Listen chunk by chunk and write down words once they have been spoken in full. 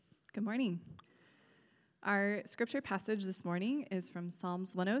Good morning. Our scripture passage this morning is from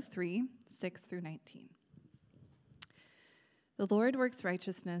Psalms 103, 6 through 19. The Lord works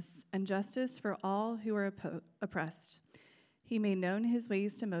righteousness and justice for all who are oppressed. He made known his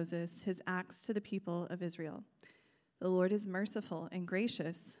ways to Moses, his acts to the people of Israel. The Lord is merciful and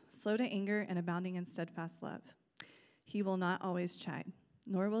gracious, slow to anger and abounding in steadfast love. He will not always chide,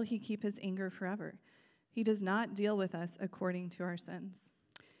 nor will he keep his anger forever. He does not deal with us according to our sins,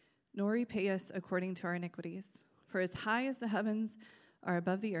 nor repay us according to our iniquities. For as high as the heavens are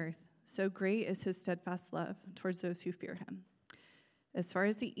above the earth, so great is his steadfast love towards those who fear him. As far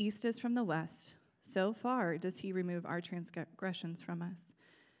as the east is from the west, so far does he remove our transgressions from us.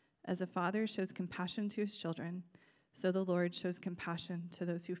 As a father shows compassion to his children, so the Lord shows compassion to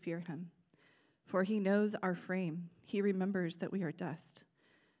those who fear him. For he knows our frame. He remembers that we are dust.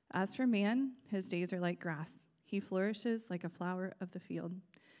 As for man, his days are like grass. He flourishes like a flower of the field.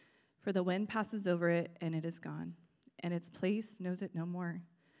 For the wind passes over it, and it is gone, and its place knows it no more.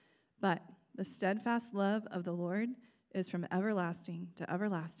 But the steadfast love of the Lord is from everlasting to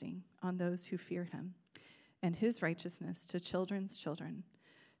everlasting on those who fear him, and his righteousness to children's children,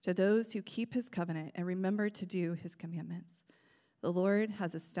 to those who keep his covenant and remember to do his commandments. The Lord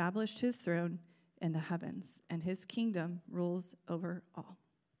has established his throne in the heavens, and his kingdom rules over all.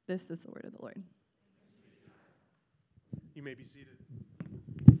 This is the word of the Lord. You may be seated.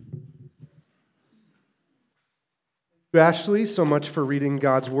 Ashley, so much for reading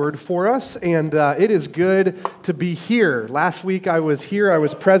God's Word for us, and it is good to be here. Last week I was here, I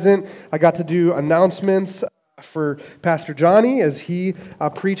was present, I got to do announcements for Pastor Johnny as he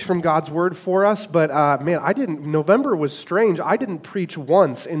preached from God's Word for us, but November was strange. I didn't preach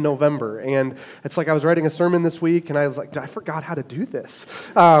once in November, and it's like I was writing a sermon this week, and I was like, I forgot how to do this,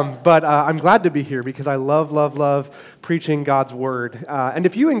 but I'm glad to be here because I love preaching God's Word, and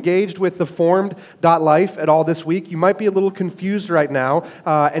if you engaged with the Formed.life at all this week, you might be a little confused right now,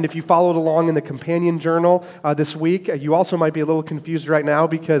 and if you followed along in the companion journal this week, you also might be a little confused right now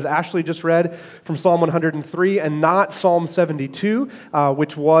because Ashley just read from Psalm 103 and not Psalm 72,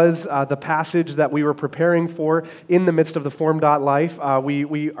 which was the passage that we were preparing for in the midst of the Formed.life.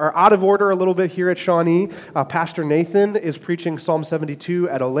 We are out of order a little bit here at Shawnee. Pastor Nathan is preaching Psalm 72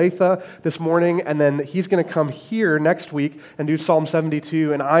 at Olathe this morning, and then he's going to come here next week and do Psalm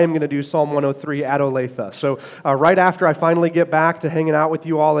 72, and I am going to do Psalm 103 at Olathe. So right after I finally get back to hanging out with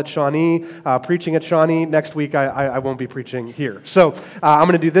you all at Shawnee, preaching at Shawnee, next week I won't be preaching here. So I'm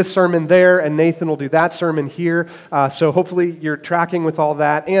going to do this sermon there, and Nathan will do that sermon here. So hopefully you're tracking with all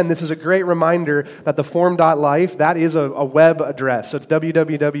that. And this is a great reminder that the Formed.life, that is a web address. So it's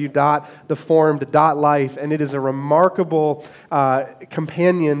www.theformed.life, and it is a remarkable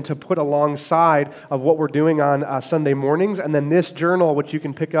companion to put alongside of what we're doing on Sunday mornings. And then this journal, which you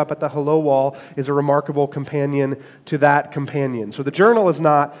can pick up at the Hello Wall, is a remarkable companion to that companion. So the journal is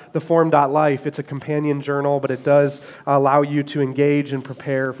not the Formed.life, it's a companion journal, but it does allow you to engage and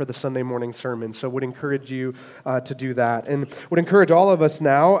prepare for the Sunday morning sermon. So would encourage you to do that. And would encourage all of us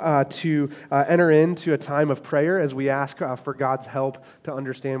now to enter into a time of prayer as we ask for God's help to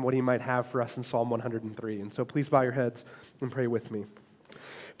understand what he might have for us in Psalm 103. And so please bow your heads and pray with me.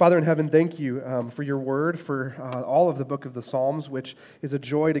 Father in heaven, thank you for your word, for all of the book of the Psalms, which is a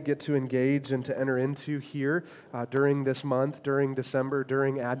joy to get to engage and to enter into here during this month, during December,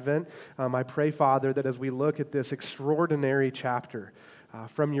 during Advent. I pray, Father, that as we look at this extraordinary chapter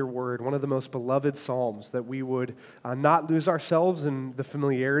from your word, one of the most beloved psalms, that we would not lose ourselves in the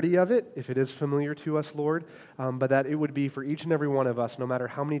familiarity of it, if it is familiar to us, Lord, but that it would be for each and every one of us, no matter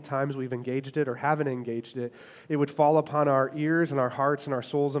how many times we've engaged it or haven't engaged it, it would fall upon our ears and our hearts and our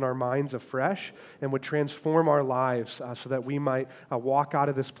souls and our minds afresh and would transform our lives so that we might walk out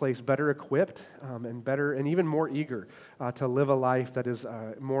of this place better equipped and better and even more eager to live a life that is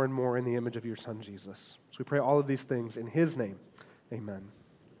more and more in the image of your Son, Jesus. So we pray all of these things in his name. Amen.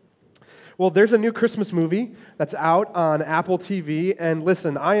 Well, there's a new Christmas movie that's out on Apple TV, and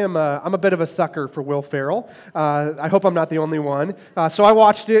listen, I'm a bit of a sucker for Will Ferrell. I hope I'm not the only one. So I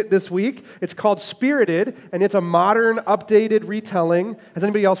watched it this week. It's called Spirited, and it's a modern, updated retelling. Has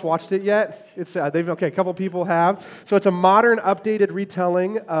anybody else watched it yet? It's a couple people have. So it's a modern, updated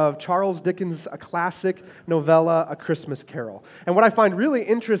retelling of Charles Dickens' classic novella, A Christmas Carol. And what I find really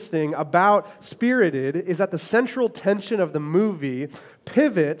interesting about Spirited is that the central tension of the movie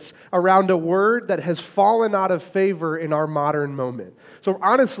pivots around a word that has fallen out of favor in our modern moment. So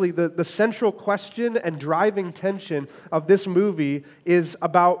honestly, the central question and driving tension of this movie is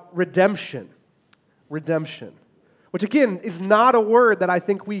about redemption. Redemption. which again is not a word that I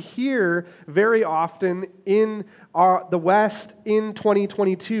think we hear very often in the West in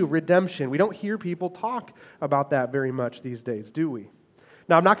 2022, redemption. We don't hear people talk about that very much these days, do we?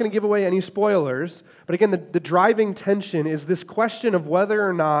 Now, I'm not going to give away any spoilers, but again, the driving tension is this question of whether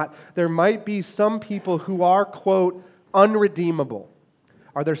or not there might be some people who are, quote, unredeemable.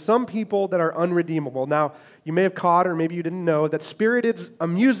 Are there some people that are unredeemable? Now, you may have caught, or maybe you didn't know, that Spirited's a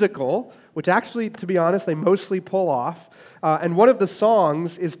musical, which actually, to be honest, they mostly pull off. And one of the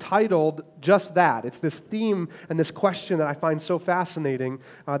songs is titled just that. It's this theme and this question that I find so fascinating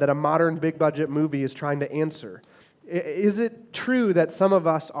that a modern big-budget movie is trying to answer. Is it true that some of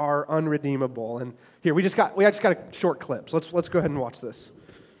us are unredeemable? And here, we just got a short clip. So let's go ahead and watch this.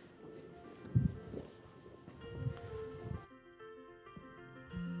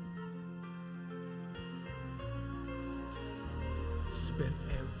 Spent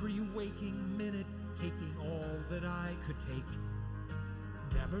every waking minute taking all that I could take.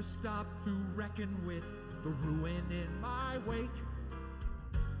 Never stopped to reckon with the ruin in my wake.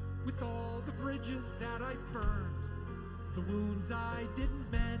 With all the bridges that I burned, the wounds I didn't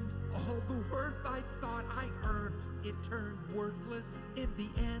mend, all the worth I thought I earned, it turned worthless in the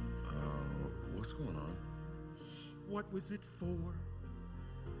end. What's going on? What was it for?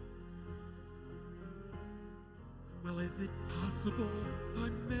 Well, is it possible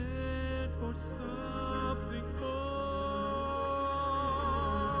I'm meant for something more?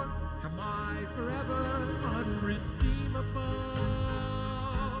 Am I forever unredeemable?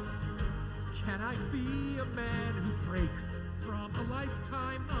 Can I be a man who breaks from a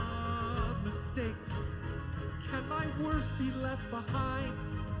lifetime of mistakes? Can my worst be left behind?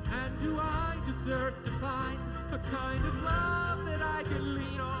 And do I deserve to find a kind of love that I can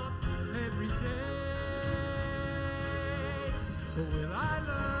lean on every day? Or will I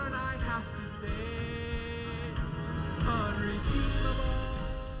learn I have to stay unredeemable?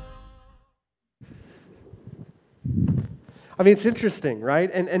 I mean, it's interesting,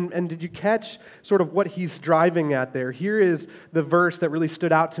 right? And did you catch sort of what he's driving at there? Here is the verse that really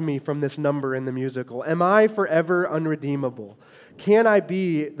stood out to me from this number in the musical. Am I forever unredeemable? Can I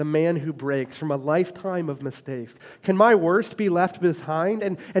be the man who breaks from a lifetime of mistakes? Can my worst be left behind?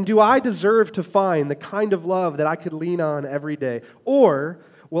 And do I deserve to find the kind of love that I could lean on every day? Or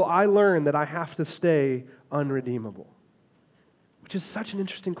will I learn that I have to stay unredeemable? Which is such an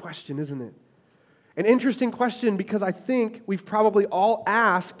interesting question, isn't it? An interesting question because I think we've probably all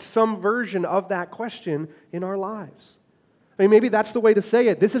asked some version of that question in our lives. I mean, maybe that's the way to say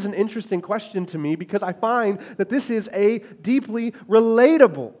it. This is an interesting question to me because I find that this is a deeply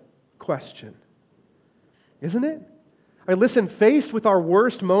relatable question. Isn't it? I mean, listen, faced with our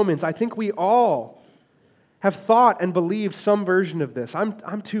worst moments, I think we all have thought and believed some version of this.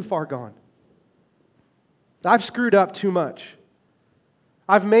 I'm too far gone. I've screwed up too much.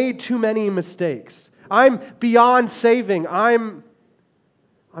 I've made too many mistakes. I'm beyond saving. I'm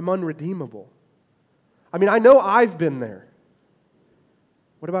unredeemable. I mean, I know I've been there.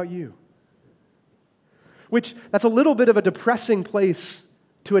 What about you? Which, that's a little bit of a depressing place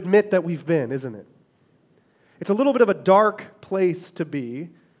to admit that we've been, isn't it? It's a little bit of a dark place to be.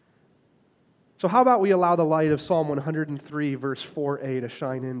 So how about we allow the light of Psalm 103, verse 4a to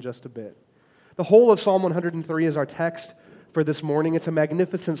shine in just a bit. The whole of Psalm 103 is our text for this morning. It's a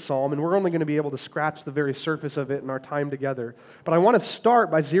magnificent psalm, and we're only going to be able to scratch the very surface of it in our time together. But I want to start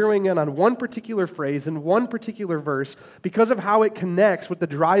by zeroing in on one particular phrase and one particular verse because of how it connects with the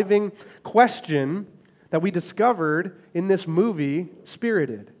driving question that we discovered in this movie,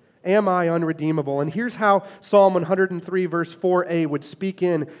 Spirited. Am I unredeemable? And here's how Psalm 103, verse 4a would speak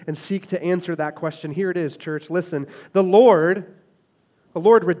in and seek to answer that question. Here it is, church. Listen. The Lord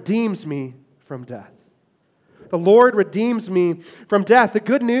redeems me from death. The Lord redeems me from death. The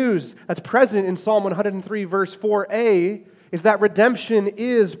good news that's present in Psalm 103, verse 4a, is that redemption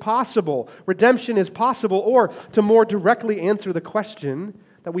is possible. Redemption is possible, or to more directly answer the question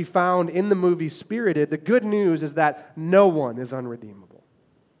that we found in the movie Spirited, the good news is that no one is unredeemable.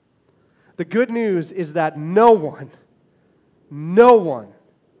 The good news is that no one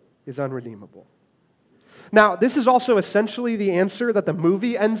is unredeemable. Now, this is also essentially the answer that the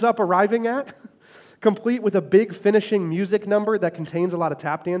movie ends up arriving at, complete with a big finishing music number that contains a lot of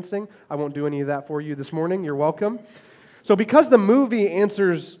tap dancing. I won't do any of that for you this morning. You're welcome. So because the movie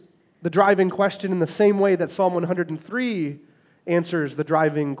answers the driving question in the same way that Psalm 103 answers the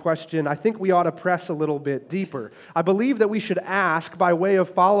driving question, I think we ought to press a little bit deeper. I believe that we should ask, by way of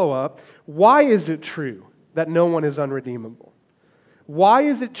follow-up, why is it true that no one is unredeemable? Why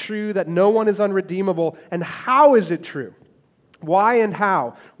is it true that no one is unredeemable, and how is it true? Why and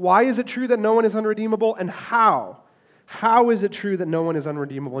how? Why is it true that no one is unredeemable, and how How is it true that no one is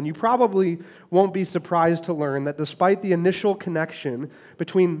unredeemable? And you probably won't be surprised to learn that despite the initial connection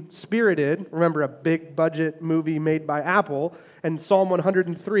between Spirited, remember a big budget movie made by Apple, and Psalm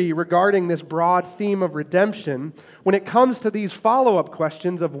 103 regarding this broad theme of redemption, when it comes to these follow-up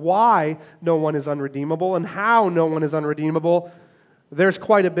questions of why no one is unredeemable and how no one is unredeemable, there's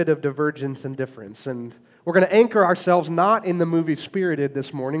quite a bit of divergence and difference. And we're going to anchor ourselves not in the movie Spirited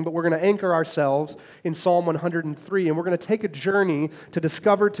this morning, but we're going to anchor ourselves in Psalm 103, and we're going to take a journey to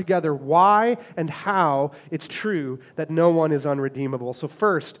discover together why and how it's true that no one is unredeemable. So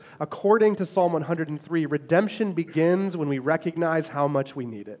first, according to Psalm 103, redemption begins when we recognize how much we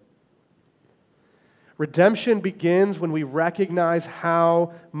need it. Redemption begins when we recognize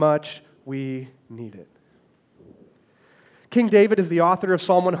how much we need it. King David is the author of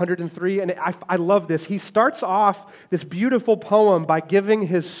Psalm 103, and I love this. He starts off this beautiful poem by giving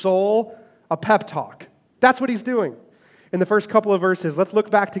his soul a pep talk. That's what he's doing in the first couple of verses. Let's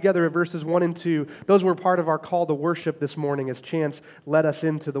look back together at verses 1 and 2. Those were part of our call to worship this morning as Chance led us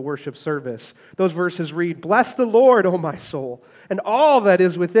into the worship service. Those verses read, "Bless the Lord, O my soul, and all that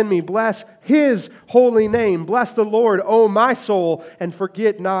is within me. Bless His holy name. Bless the Lord, O my soul, and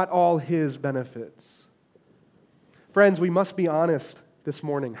forget not all His benefits." Friends, we must be honest this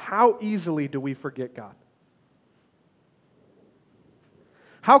morning. How easily do we forget God?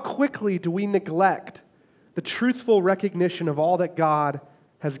 How quickly do we neglect the truthful recognition of all that God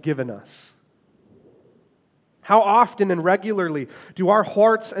has given us? How often and regularly do our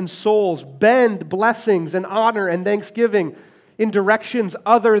hearts and souls bend blessings and honor and thanksgiving in directions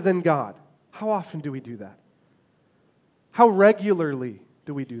other than God? How often do we do that? How regularly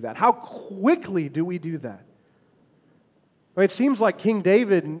do we do that? How quickly do we do that? It seems like King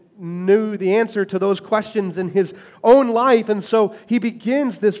David knew the answer to those questions in his own life, and so he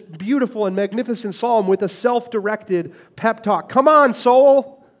begins this beautiful and magnificent psalm with a self-directed pep talk. Come on,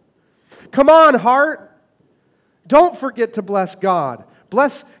 soul. Come on, heart. Don't forget to bless God.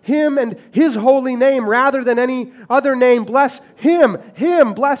 Bless Him and His holy name rather than any other name. Bless Him,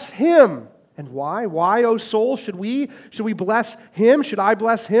 bless Him. And why? Why, O soul, should we bless Him? Should I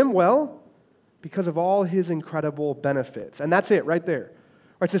bless Him? Well, because of all His incredible benefits. And that's it right there.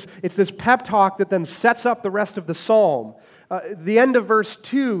 It's this pep talk that then sets up the rest of the psalm. The end of verse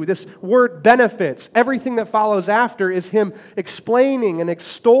 2, this word benefits, everything that follows after is him explaining and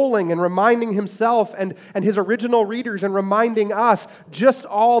extolling and reminding himself and his original readers and reminding us just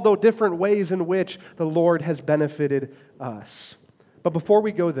all the different ways in which the Lord has benefited us. But before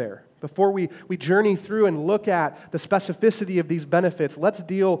we go there, before we journey through and look at the specificity of these benefits, let's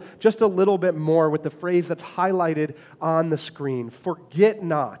deal just a little bit more with the phrase that's highlighted on the screen. Forget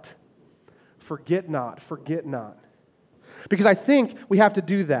not. Forget not. Forget not. Because I think we have to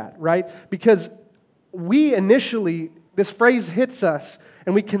do that, right? Because we initially, this phrase hits us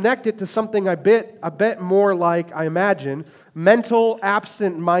and we connect it to something a bit more like, I imagine, mental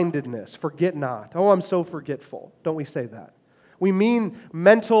absent-mindedness. Forget not. Oh, I'm so forgetful. Don't we say that? We mean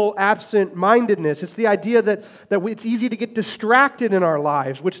mental absent-mindedness. It's the idea that it's easy to get distracted in our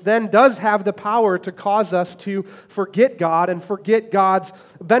lives, which then does have the power to cause us to forget God and forget God's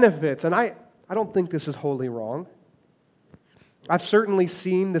benefits. And I don't think this is wholly wrong. I've certainly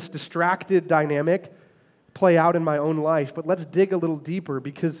seen this distracted dynamic play out in my own life, but let's dig a little deeper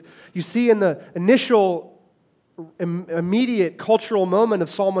because you see in the initial immediate cultural moment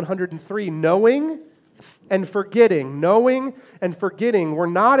of Psalm 103, knowing and forgetting were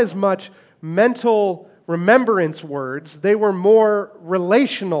not as much mental remembrance words, they were more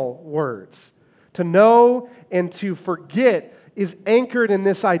relational words. To know and to forget is anchored in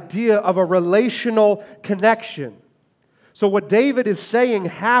this idea of a relational connection. So what David is saying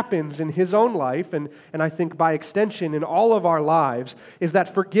happens in his own life, and I think by extension in all of our lives, is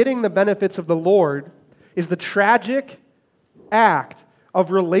that forgetting the benefits of the Lord is the tragic act of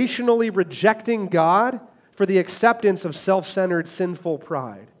relationally rejecting God for the acceptance of self-centered, sinful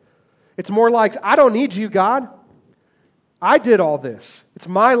pride. It's more like, I don't need you, God. I did all this. It's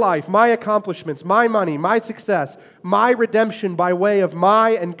my life, my accomplishments, my money, my success, my redemption by way of my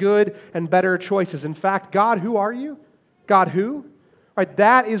and good and better choices. In fact, God, who are you? God, who? Right,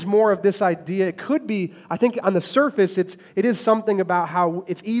 that is more of this idea. It could be, I think on the surface, it is something about how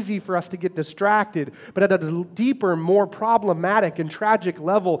it's easy for us to get distracted, but at a deeper, more problematic and tragic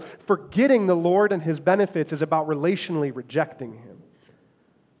level, forgetting the Lord and His benefits is about relationally rejecting Him,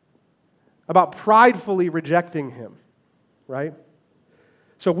 about pridefully rejecting Him, right?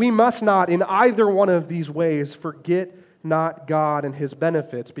 So we must not, in either one of these ways, forget not God and His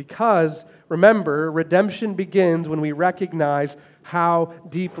benefits, because, remember, redemption begins when we recognize how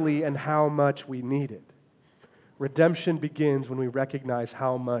deeply and how much we need it. Redemption begins when we recognize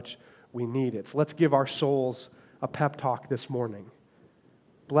how much we need it. So let's give our souls a pep talk this morning.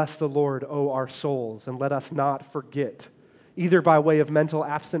 Bless the Lord, O our souls, and let us not forget, either by way of mental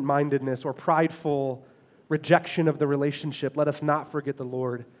absent-mindedness or prideful rejection of the relationship, let us not forget the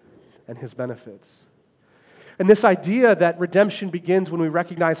Lord and His benefits. And this idea that redemption begins when we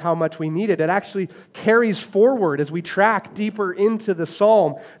recognize how much we need it, it actually carries forward as we track deeper into the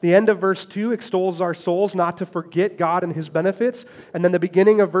psalm. The end of verse 2 extols our souls not to forget God and His benefits. And then the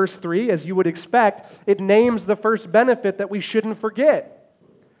beginning of verse 3, as you would expect, it names the first benefit that we shouldn't forget.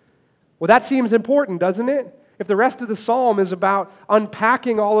 Well, that seems important, doesn't it? If the rest of the psalm is about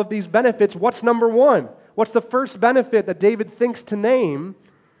unpacking all of these benefits, what's number one? What's the first benefit that David thinks to name?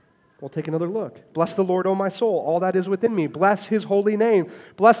 We'll take another look. Bless the Lord, O my soul, all that is within me. Bless His holy name.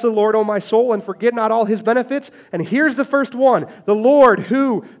 Bless the Lord, O my soul, and forget not all His benefits. And here's the first one. The Lord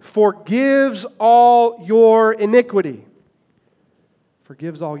who forgives all your iniquity.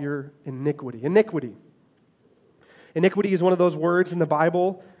 Forgives all your iniquity. Iniquity. Iniquity is one of those words in the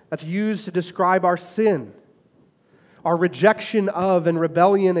Bible that's used to describe our sin, our rejection of and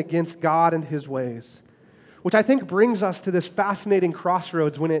rebellion against God and His ways. Which I think brings us to this fascinating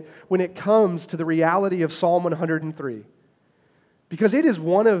crossroads when it comes to the reality of Psalm 103. Because it is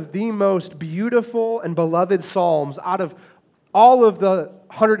one of the most beautiful and beloved psalms out of all of the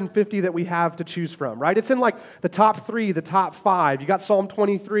 150 that we have to choose from, right? It's in like the top 3, the top 5. You got Psalm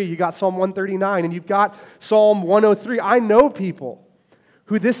 23, you got Psalm 139, and you've got Psalm 103. I know people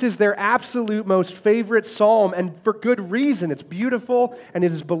who this is their absolute most favorite psalm, and for good reason. It's beautiful and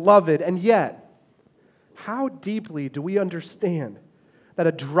it is beloved, and yet, how deeply do we understand that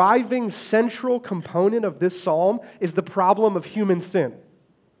a driving central component of this psalm is the problem of human sin?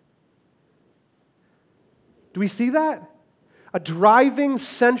 Do we see that? A driving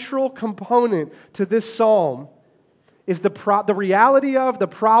central component to this psalm is the reality of, the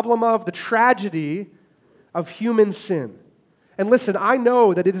problem of, the tragedy of human sin. And listen, I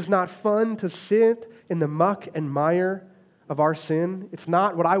know that it is not fun to sit in the muck and mire of our sin. It's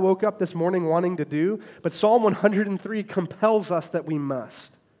not what I woke up this morning wanting to do, but Psalm 103 compels us that we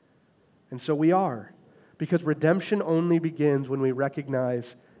must. And so we are, because redemption only begins when we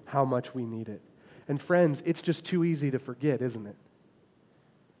recognize how much we need it. And friends, it's just too easy to forget, isn't it?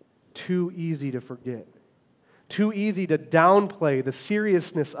 Too easy to forget. Too easy to downplay the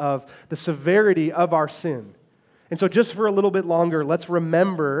seriousness of, the severity of our sin. And so just for a little bit longer, let's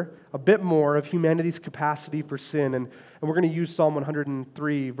remember a bit more of humanity's capacity for sin. And we're going to use Psalm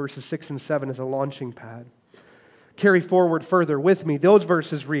 103, verses 6 and 7 as a launching pad. Carry forward further with me. Those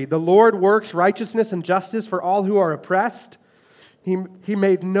verses read, "The Lord works righteousness and justice for all who are oppressed. He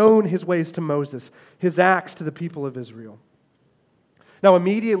made known His ways to Moses, His acts to the people of Israel." Now,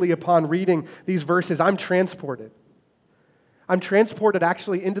 immediately upon reading these verses, I'm transported. I'm transported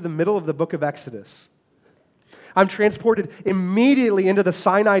actually into the middle of the book of Exodus. I'm transported immediately into the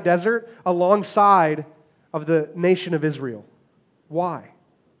Sinai desert alongside of the nation of Israel. Why?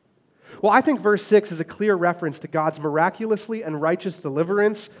 Well, I think verse 6 is a clear reference to God's miraculously and righteous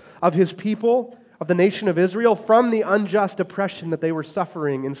deliverance of His people, of the nation of Israel, from the unjust oppression that they were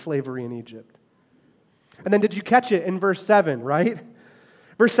suffering in slavery in Egypt. And then did you catch it in verse 7, right?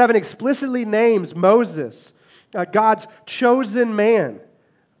 Verse 7 explicitly names Moses, God's chosen man,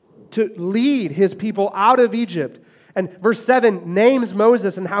 to lead His people out of Egypt. And verse 7 names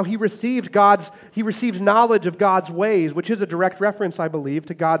Moses and how he received knowledge of God's ways, which is a direct reference, I believe,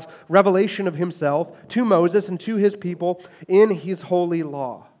 to God's revelation of Himself to Moses and to His people in His holy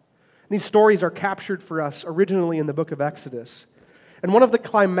law. And these stories are captured for us originally in the book of Exodus. And one of the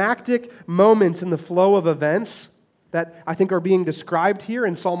climactic moments in the flow of events that I think are being described here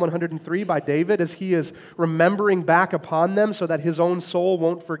in Psalm 103 by David as he is remembering back upon them so that his own soul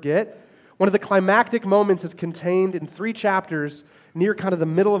won't forget. One of the climactic moments is contained in 3 chapters near kind of the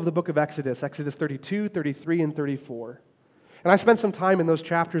middle of the book of Exodus, Exodus 32, 33, and 34. And I spent some time in those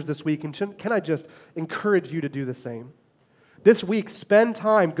chapters this week, and can I just encourage you to do the same? This week, spend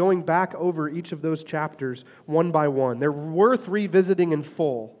time going back over each of those chapters one by one. They're worth revisiting in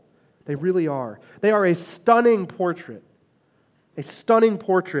full. They really are. They are a stunning portrait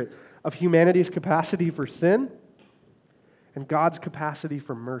of humanity's capacity for sin and God's capacity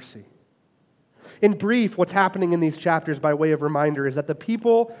for mercy. In brief, what's happening in these chapters by way of reminder is that the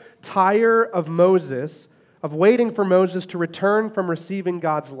people tire of waiting for Moses to return from receiving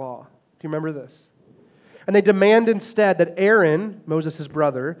God's law. Do you remember this? And they demand instead that Aaron, Moses'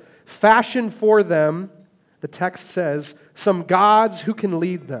 brother, fashion for them, the text says, some gods who can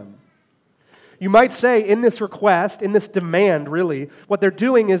lead them. You might say in this request, in this demand really, what they're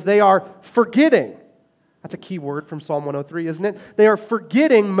doing is they are forgetting That's a key word from Psalm 103, isn't it? They are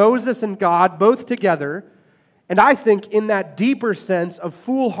forgetting Moses and God both together, and I think in that deeper sense of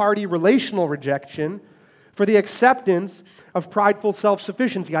foolhardy relational rejection for the acceptance of prideful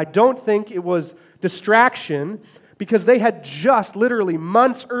self-sufficiency. I don't think it was distraction because they had just literally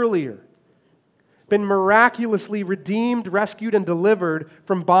months earlier been miraculously redeemed, rescued, and delivered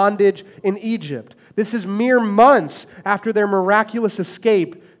from bondage in Egypt. This is mere months after their miraculous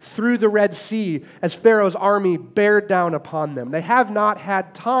escape through the Red Sea as Pharaoh's army bared down upon them. They have not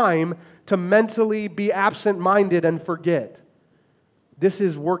had time to mentally be absent-minded and forget. This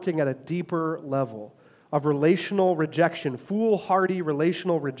is working at a deeper level of relational rejection, foolhardy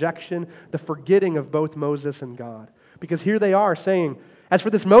relational rejection, the forgetting of both Moses and God. Because here they are saying, as for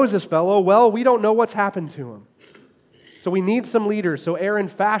this Moses fellow, well, we don't know what's happened to him. So we need some leaders. So Aaron,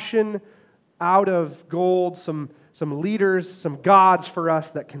 fashion out of gold some leaders, some gods for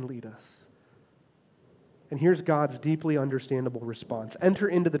us that can lead us. And here's God's deeply understandable response. Enter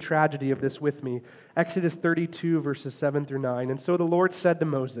into the tragedy of this with me. Exodus 32, verses 7 through 9. And so the Lord said to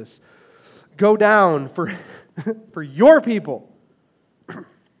Moses, go down for your people.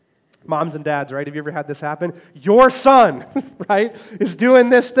 Moms and dads, right? Have you ever had this happen? Your son, right, is doing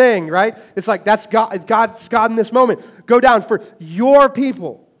this thing, right? It's like that's God. It's God in this moment. Go down for your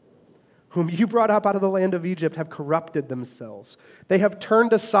people, whom you brought up out of the land of Egypt, have corrupted themselves. They have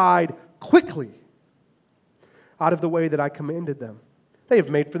turned aside quickly out of the way that I commanded them. They have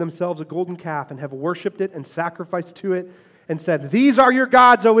made for themselves a golden calf and have worshipped it and sacrificed to it and said, these are your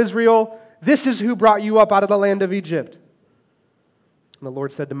gods, O Israel. This is who brought you up out of the land of Egypt. And the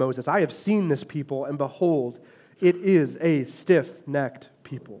Lord said to Moses, I have seen this people, and behold, it is a stiff-necked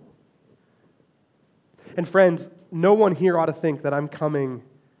people. And friends, no one here ought to think that I'm coming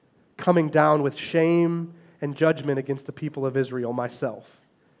down with shame and judgment against the people of Israel myself.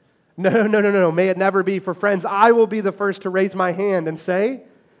 No. May it never be. For friends, I will be the first to raise my hand and say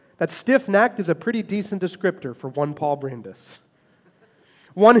that stiff-necked is a pretty decent descriptor for one Paul Brandis.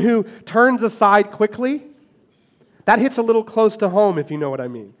 One who turns aside quickly. That hits a little close to home, if you know what I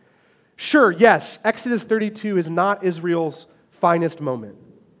mean. Sure, yes, Exodus 32 is not Israel's finest moment.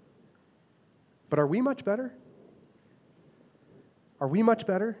 But are we much better? Are we much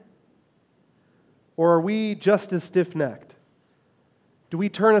better? Or are we just as stiff-necked? Do we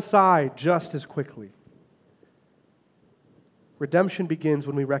turn aside just as quickly? Redemption begins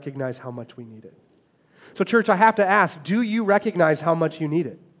when we recognize how much we need it. So, church, I have to ask, do you recognize how much you need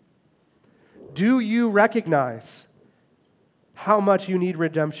it? Do you recognize how much you need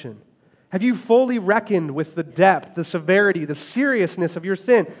redemption? Have you fully reckoned with the depth, the severity, the seriousness of your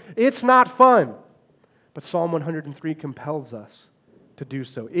sin? It's not fun, but Psalm 103 compels us to do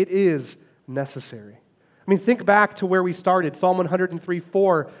so. It is necessary. I mean, think back to where we started, Psalm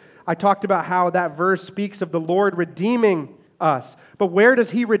 103:4. I talked about how that verse speaks of the Lord redeeming us. But where does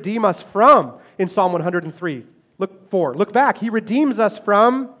He redeem us from in Psalm 103? Look back. He redeems us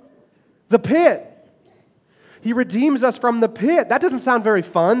from the pit. He redeems us from the pit. That doesn't sound very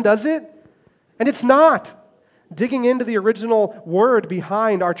fun, does it? And it's not. Digging into the original word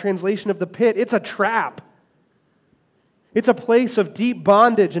behind our translation of the pit, it's a trap. It's a place of deep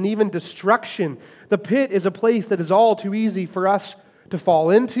bondage and even destruction. The pit is a place that is all too easy for us to fall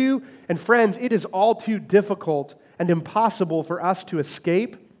into. And friends, it is all too difficult and impossible for us to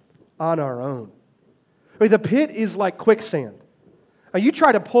escape on our own. I mean, the pit is like quicksand. Now, you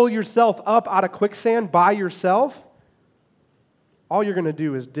try to pull yourself up out of quicksand by yourself, all you're going to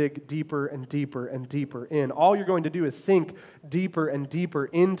do is dig deeper and deeper and deeper in. All you're going to do is sink deeper and deeper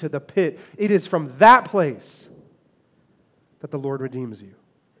into the pit. It is from that place that the Lord redeems you,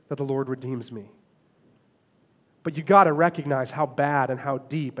 that the Lord redeems me. But you got to recognize how bad and how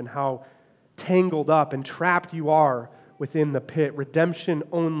deep and how tangled up and trapped you are within the pit. Redemption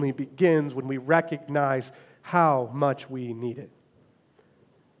only begins when we recognize how much we need it.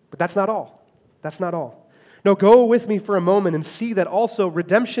 But that's not all. That's not all. No, go with me for a moment and see that also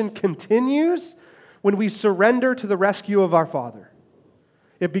redemption continues when we surrender to the rescue of our Father.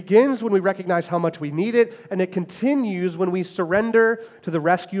 It begins when we recognize how much we need it, and it continues when we surrender to the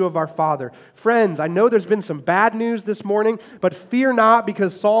rescue of our Father. Friends, I know there's been some bad news this morning, but fear not,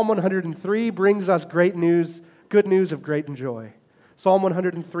 because Psalm 103 brings us great news, good news of great joy. Psalm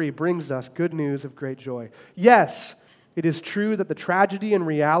 103 brings us good news of great joy. Yes, it is true that the tragedy and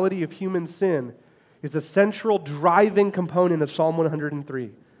reality of human sin is the central driving component of Psalm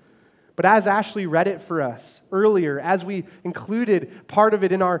 103. But as Ashley read it for us earlier, as we included part of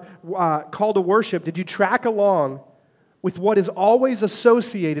it in our call to worship, did you track along with what is always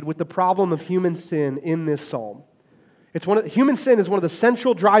associated with the problem of human sin in this psalm? Human sin is one of the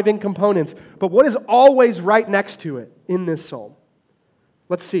central driving components, but what is always right next to it in this psalm?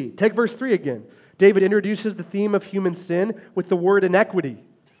 Let's see. Take verse 3 again. David introduces the theme of human sin with the word iniquity.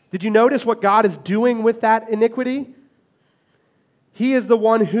 Did you notice what God is doing with that iniquity? He is the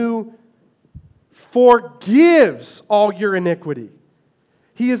one who forgives all your iniquity.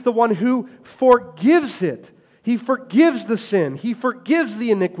 He is the one who forgives it. He forgives the sin. He forgives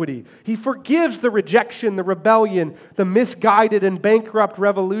the iniquity. He forgives the rejection, the rebellion, the misguided and bankrupt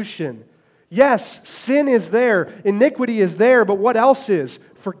revolution. Yes, sin is there. Iniquity is there, but what else is?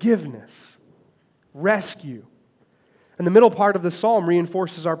 Forgiveness. Rescue. And the middle part of the psalm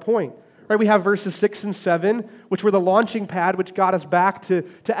reinforces our point. Right, we have verses 6 and 7, which were the launching pad, which got us back to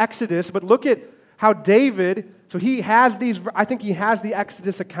Exodus. But look at how David, so he has I think he has the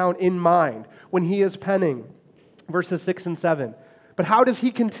Exodus account in mind when he is penning verses 6 and 7. But how does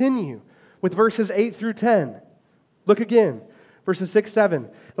he continue with verses 8 through 10? Look again, verses 6, 7.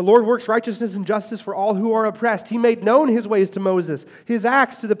 The Lord works righteousness and justice for all who are oppressed. He made known his ways to Moses, his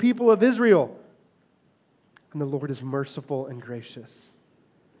acts to the people of Israel. And the Lord is merciful and gracious.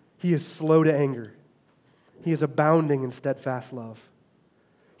 He is slow to anger. He is abounding in steadfast love.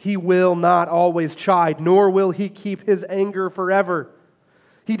 He will not always chide, nor will he keep his anger forever.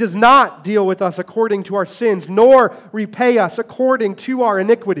 He does not deal with us according to our sins, nor repay us according to our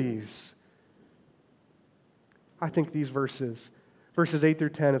iniquities. I think these verses 8 through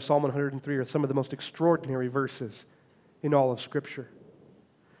 10 of Psalm 103, are some of the most extraordinary verses in all of Scripture.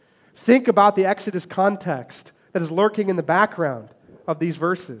 Think about the Exodus context that is lurking in the background of these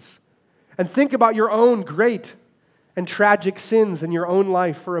verses. And think about your own great and tragic sins in your own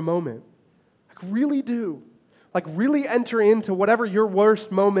life for a moment. Like, really do. Like, really enter into whatever your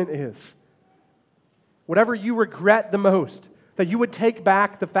worst moment is. Whatever you regret the most, that you would take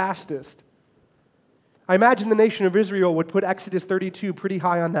back the fastest. I imagine the nation of Israel would put Exodus 32 pretty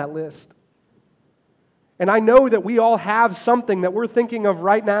high on that list. And I know that we all have something that we're thinking of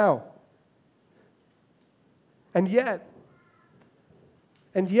right now. And yet,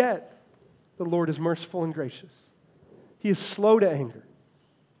 the Lord is merciful and gracious. He is slow to anger.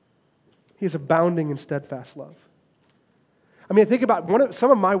 He is abounding in steadfast love. I mean, think about some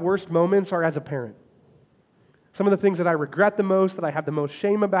of my worst moments are as a parent. Some of the things that I regret the most, that I have the most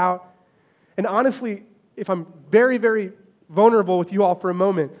shame about. And honestly, if I'm very, very vulnerable with you all for a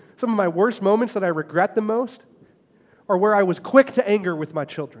moment, some of my worst moments that I regret the most are where I was quick to anger with my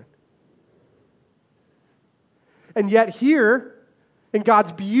children. And yet here, in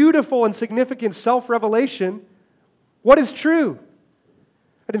God's beautiful and significant self-revelation, what is true?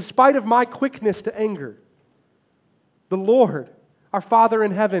 That in spite of my quickness to anger, the Lord, our Father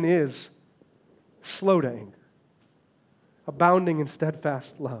in heaven, is slow to anger, abounding in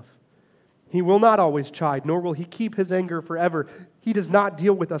steadfast love. He will not always chide, nor will he keep his anger forever. He does not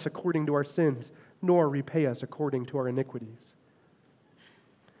deal with us according to our sins, nor repay us according to our iniquities.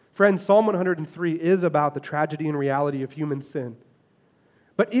 Friends, Psalm 103 is about the tragedy and reality of human sin.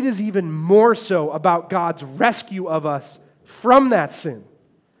 But it is even more so about God's rescue of us from that sin.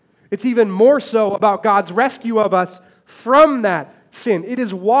 It's even more so about God's rescue of us from that sin. It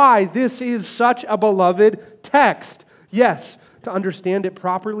is why this is such a beloved text. Yes, to understand it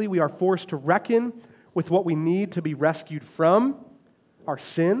properly, we are forced to reckon with what we need to be rescued from, our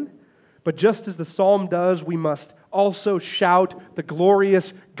sin. But just as the psalm does, we must also shout the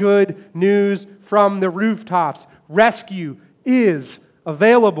glorious good news from the rooftops. Rescue is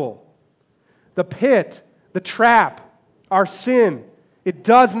available. The pit, the trap, our sin, it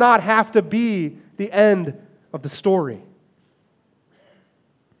does not have to be the end of the story.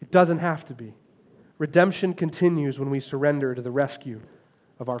 It doesn't have to be. Redemption continues when we surrender to the rescue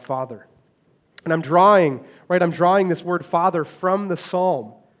of our Father. And I'm drawing this word Father from the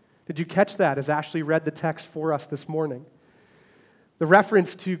psalm. Did you catch that as Ashley read the text for us this morning? The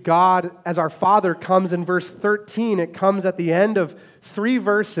reference to God as our Father comes in verse 13. It comes at the end of 3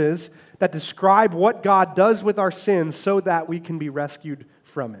 verses that describe what God does with our sins so that we can be rescued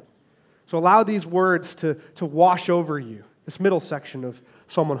from it. So allow these words to wash over you. This middle section of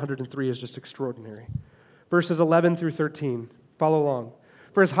Psalm 103 is just extraordinary. Verses 11 through 13. Follow along.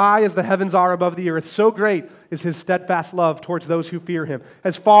 For as high as the heavens are above the earth, so great is his steadfast love towards those who fear him.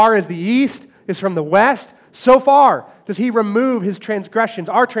 As far as the east is from the west, so far does he remove his transgressions,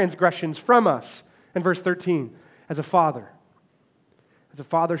 our transgressions, from us. And verse 13, as a father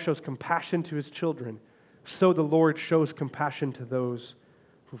shows compassion to his children, so the Lord shows compassion to those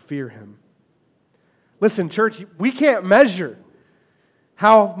who fear him. Listen, church, we can't measure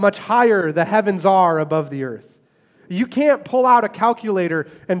how much higher the heavens are above the earth. You can't pull out a calculator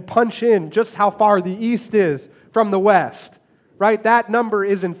and punch in just how far the east is from the west. Right? That number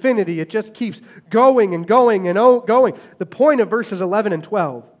is infinity. It just keeps going and going and going. The point of verses 11 and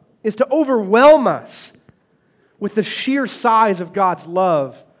 12 is to overwhelm us with the sheer size of God's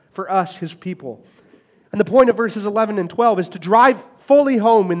love for us, his people. And the point of verses 11 and 12 is to drive fully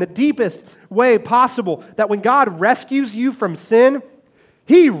home in the deepest way possible that when God rescues you from sin,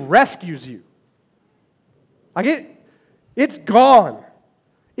 he rescues you. It's gone.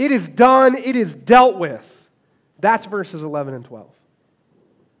 It is done. It is dealt with. That's verses 11 and 12.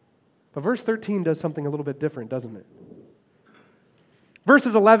 But verse 13 does something a little bit different, doesn't it?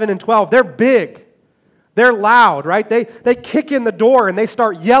 Verses 11 and 12, they're big. They're loud, right? They kick in the door and they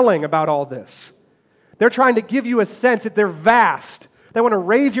start yelling about all this. They're trying to give you a sense that they're vast. They want to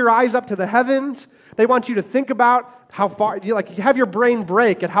raise your eyes up to the heavens. They want you to think about how far, you have your brain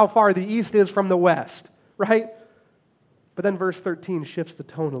break at how far the east is from the west, right? But then verse 13 shifts the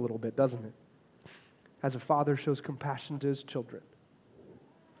tone a little bit, doesn't it? As a father shows compassion to his children,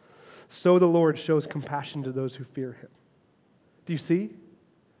 so the Lord shows compassion to those who fear him. Do you see?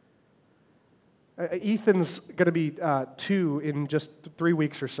 Ethan's going to be 2 in just 3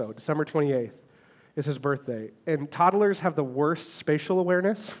 weeks or so. December 28th is his birthday. And toddlers have the worst spatial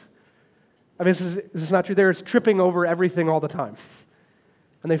awareness. I mean, this is not true. They're tripping over everything all the time.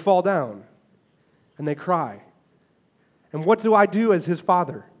 And they fall down. And they cry. And what do I do as his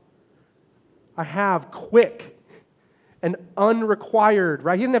father? I have quick and unrequired,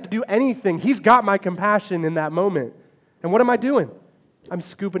 right? He didn't have to do anything. He's got my compassion in that moment. And what am I doing? I'm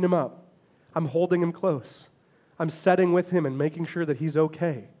scooping him up. I'm holding him close. I'm sitting with him and making sure that he's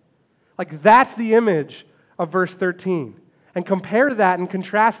okay. That's the image of verse 13. And compare that and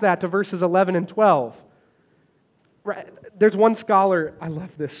contrast that to verses 11 and 12. Right? There's one scholar, I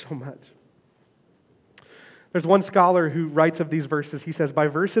love this so much. There's one scholar who writes of these verses. He says, by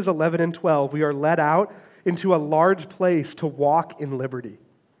verses 11 and 12, we are led out into a large place to walk in liberty.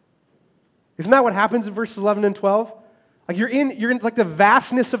 Isn't that what happens in verses 11 and 12? You're in the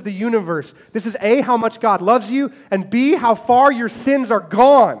vastness of the universe. This is A, how much God loves you, and B, how far your sins are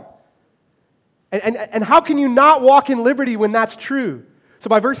gone. And how can you not walk in liberty when that's true? So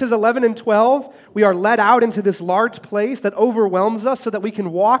by verses 11 and 12, we are led out into this large place that overwhelms us so that we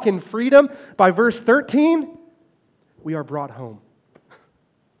can walk in freedom. By verse 13, we are brought home.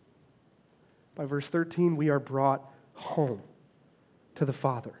 By verse 13, we are brought home to the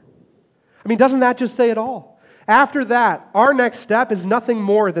Father. I mean, doesn't that just say it all? After that, our next step is nothing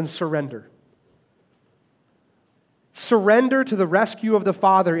more than surrender. Surrender to the rescue of the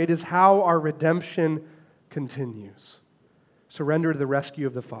Father. It is how our redemption continues. Surrender to the rescue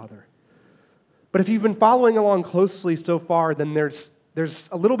of the Father. But if you've been following along closely so far, then there's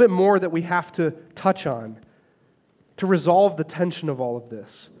a little bit more that we have to touch on to resolve the tension of all of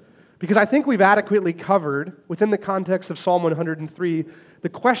this. Because I think we've adequately covered, within the context of Psalm 103, the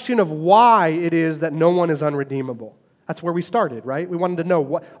question of why it is that no one is unredeemable. That's where we started, right? We wanted to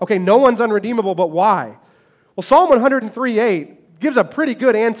know, no one's unredeemable, but why? Well, Psalm 103:8 gives a pretty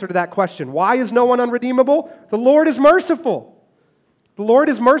good answer to that question. Why is no one unredeemable? The Lord is merciful. The Lord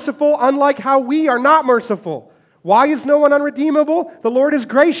is merciful, unlike how we are not merciful. Why is no one unredeemable? The Lord is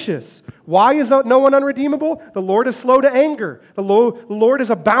gracious. Why is no one unredeemable? The Lord is slow to anger. The Lord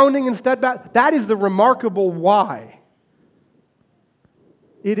is abounding in steadfast. That is the remarkable why.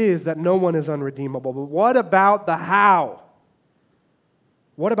 It is that no one is unredeemable. But what about the how?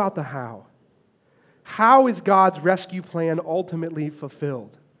 What about the how? How is God's rescue plan ultimately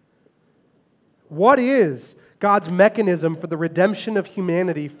fulfilled? What is God's mechanism for the redemption of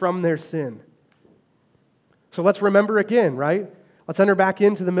humanity from their sin? So let's remember again, right? Let's enter back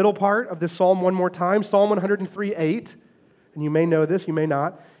into the middle part of this psalm one more time. Psalm 103:8. And you may know this, you may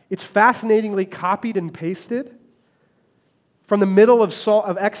not. It's fascinatingly copied and pasted from the middle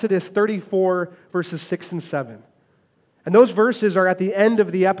of Exodus 34, verses 6 and 7. And those verses are at the end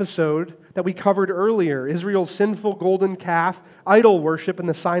of the episode that we covered earlier, Israel's sinful golden calf, idol worship in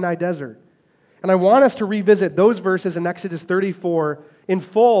the Sinai desert. And I want us to revisit those verses in Exodus 34 in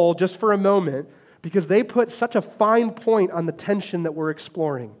full just for a moment, because they put such a fine point on the tension that we're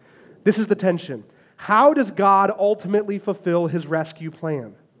exploring. This is the tension. How does God ultimately fulfill his rescue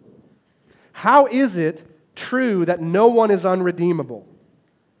plan? How is it true that no one is unredeemable?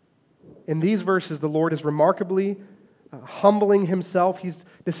 In these verses, the Lord is remarkably humbling himself.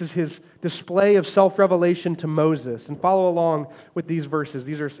 This is his display of self-revelation to Moses. And follow along with these verses.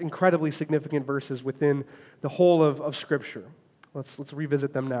 These are incredibly significant verses within the whole of Scripture. Let's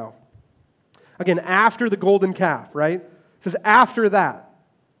revisit them now. Again, after the golden calf, right? It says after that.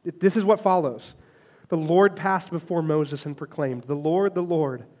 This is what follows. The Lord passed before Moses and proclaimed, the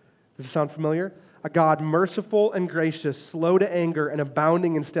Lord, Does it sound familiar? A God merciful and gracious, slow to anger, and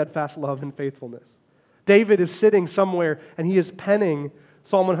abounding in steadfast love and faithfulness. David is sitting somewhere, and he is penning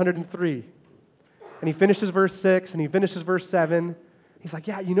Psalm 103. And he finishes verse 6, and he finishes verse 7. He's like,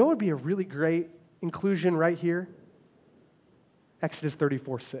 yeah, you know what would be a really great inclusion right here? Exodus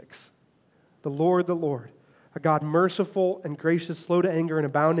 34:6. The Lord, a God merciful and gracious, slow to anger, and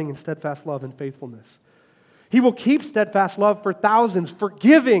abounding in steadfast love and faithfulness. He will keep steadfast love for thousands,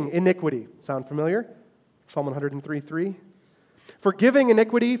 forgiving iniquity. Sound familiar? Psalm 103:3. Forgiving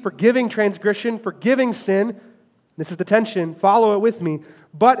iniquity, forgiving transgression, forgiving sin. This is the tension. Follow it with me.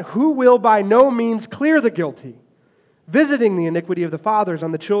 But who will by no means clear the guilty, visiting the iniquity of the fathers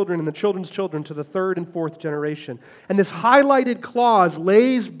on the children and the children's children to the third and fourth generation. And this highlighted clause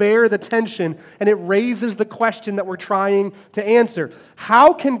lays bare the tension, and it raises the question that we're trying to answer.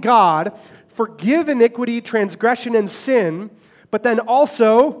 How can God forgive iniquity, transgression, and sin, but then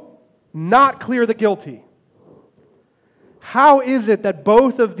also not clear the guilty? How is it that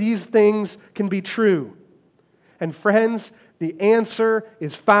both of these things can be true? And friends, the answer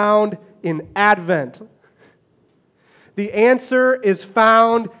is found in Advent. The answer is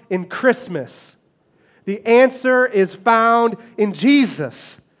found in Christmas. The answer is found in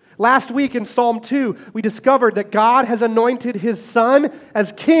Jesus. Last week in Psalm 2, we discovered that God has anointed His Son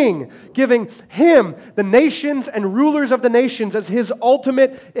as king, giving Him the nations and rulers of the nations as His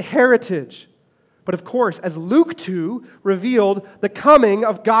ultimate heritage. But of course, as Luke 2 revealed, the coming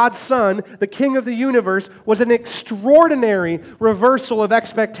of God's Son, the King of the universe, was an extraordinary reversal of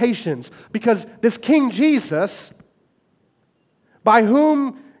expectations. Because this King Jesus, by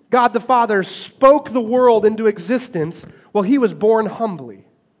whom God the Father spoke the world into existence, well, He was born humbly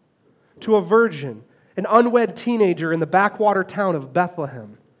to a virgin, an unwed teenager in the backwater town of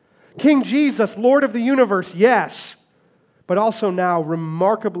Bethlehem. King Jesus, Lord of the universe, yes, but also now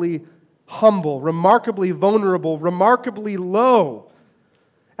remarkably humble, remarkably vulnerable, remarkably low,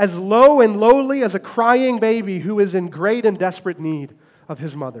 as low and lowly as a crying baby who is in great and desperate need of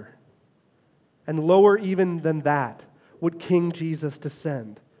his mother. And lower even than that would King Jesus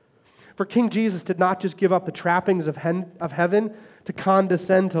descend. For King Jesus did not just give up the trappings of heaven to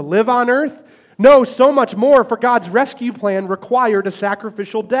condescend to live on earth. No, so much more, for God's rescue plan required a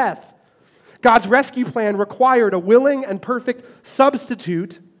sacrificial death. God's rescue plan required a willing and perfect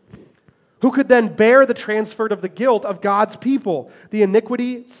substitute who could then bear the transfer of the guilt of God's people, the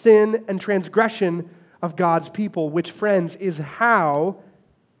iniquity, sin, and transgression of God's people, which, friends, is how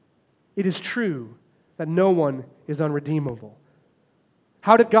it is true that no one is unredeemable.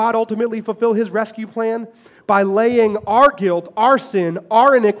 How did God ultimately fulfill His rescue plan? By laying our guilt, our sin,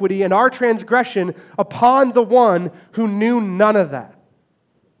 our iniquity, and our transgression upon the one who knew none of that.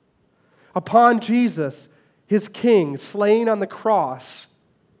 Upon Jesus, His King, slain on the cross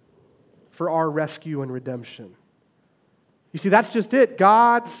for our rescue and redemption. You see, that's just it.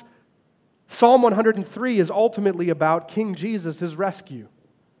 God's Psalm 103 is ultimately about King Jesus' rescue.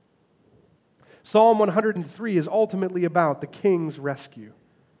 Psalm 103 is ultimately about the King's rescue.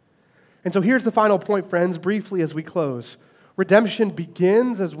 And so here's the final point, friends, briefly as we close. Redemption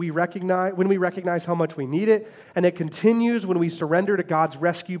begins when we recognize how much we need it, and it continues when we surrender to God's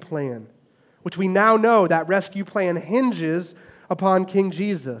rescue plan, which we now know that rescue plan hinges upon King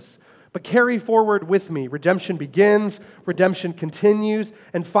Jesus. But carry forward with me. Redemption begins, redemption continues,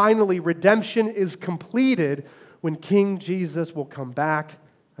 and finally, redemption is completed when King Jesus will come back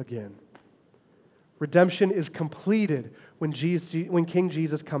again. Redemption is completed when King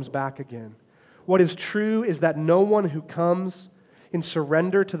Jesus comes back again. What is true is that no one who comes in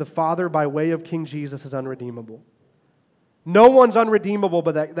surrender to the Father by way of King Jesus is unredeemable. No one's unredeemable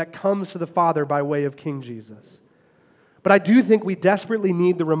but that comes to the Father by way of King Jesus. But I do think we desperately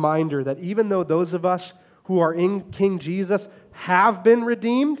need the reminder that even though those of us who are in King Jesus have been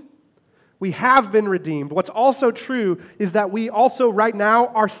redeemed, we have been redeemed. What's also true is that we also right now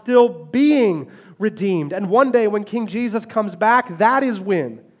are still being redeemed. And one day when King Jesus comes back, that is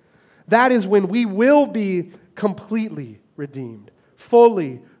when we will be completely redeemed,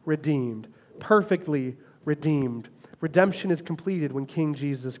 fully redeemed, perfectly redeemed. Redemption is completed when King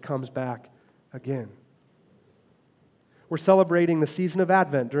Jesus comes back again. We're celebrating the season of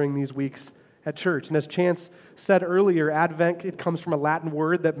Advent during these weeks at church. And as Chance said earlier, Advent, it comes from a Latin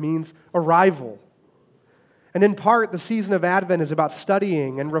word that means arrival. And in part, the season of Advent is about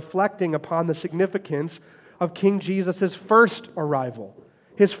studying and reflecting upon the significance of King Jesus' first arrival,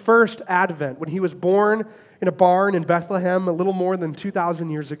 his first Advent, when he was born in a barn in Bethlehem a little more than 2,000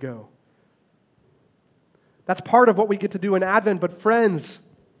 years ago. That's part of what we get to do in Advent, but friends,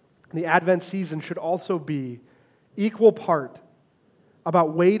 the Advent season should also be equal part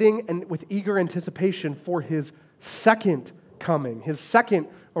about waiting and with eager anticipation for his second coming, his second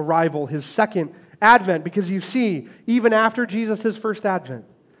arrival, his second advent. Because you see, even after Jesus' first advent,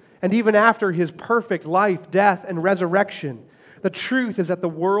 and even after his perfect life, death, and resurrection, the truth is that the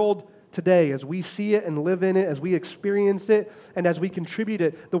world today, as we see it and live in it, as we experience it, and as we contribute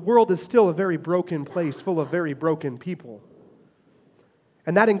it, the world is still a very broken place, full of very broken people.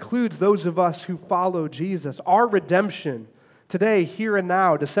 And that includes those of us who follow Jesus. Our redemption today, here and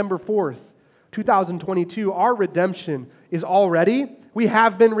now, December 4th, 2022, our redemption is already, we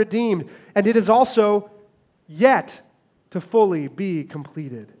have been redeemed, and it is also yet to fully be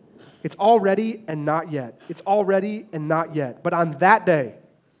completed. It's already and not yet. It's already and not yet. But on that day,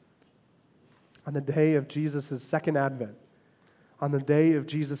 on the day of Jesus' second advent, on the day of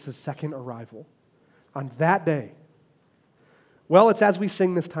Jesus' second arrival, on that day, well, it's as we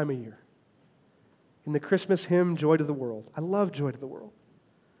sing this time of year. In the Christmas hymn, Joy to the World. I love Joy to the World.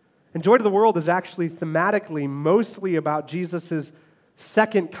 And Joy to the World is actually thematically mostly about Jesus'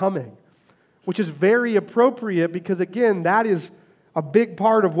 second coming, which is very appropriate because, again, that is a big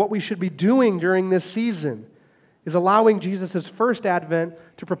part of what we should be doing during this season, is allowing Jesus' first advent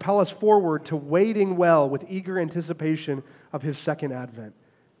to propel us forward to waiting well with eager anticipation of his second advent.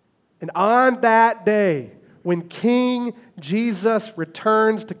 And on that day, when King Jesus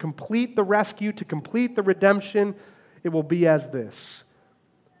returns to complete the rescue, to complete the redemption, it will be as this: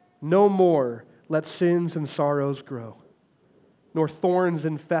 no more let sins and sorrows grow, nor thorns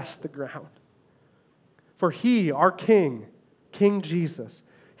infest the ground. For he, our King, King Jesus,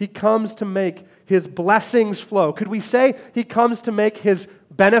 he comes to make his blessings flow. Could we say he comes to make his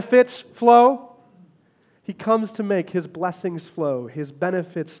benefits flow? He comes to make his blessings flow, his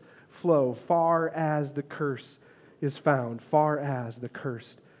benefits flow, far as the curse is found, far as the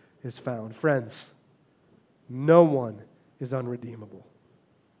cursed is found. Friends, no one is unredeemable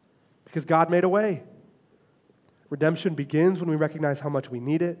because God made a way. Redemption begins when we recognize how much we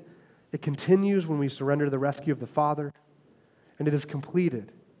need it. It continues when we surrender to the rescue of the Father. And it is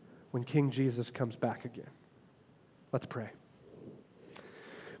completed when King Jesus comes back again. Let's pray.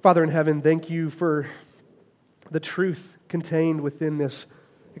 Father in heaven, thank you for the truth contained within this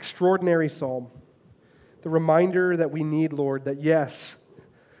extraordinary psalm. The reminder that we need, Lord, that yes,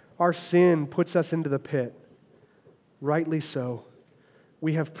 our sin puts us into the pit. Rightly so.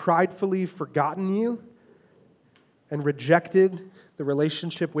 We have pridefully forgotten you and rejected the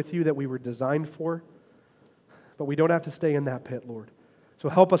relationship with you that we were designed for. But we don't have to stay in that pit, Lord. So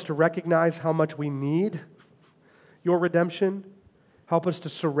help us to recognize how much we need your redemption. Help us to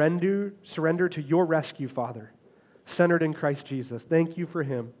surrender to your rescue, Father, centered in Christ Jesus. Thank you for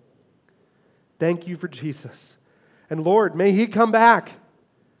him. Thank you for Jesus. And Lord, may he come back.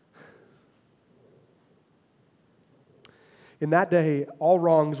 In that day, all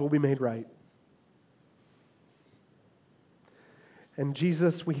wrongs will be made right. And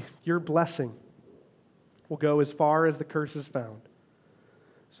Jesus, your blessing will go as far as the curse is found.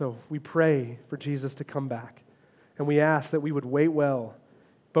 So we pray for Jesus to come back. And we ask that we would wait well,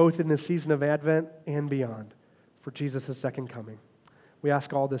 both in this season of Advent and beyond, for Jesus' second coming. We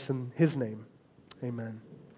ask all this in his name. Amen.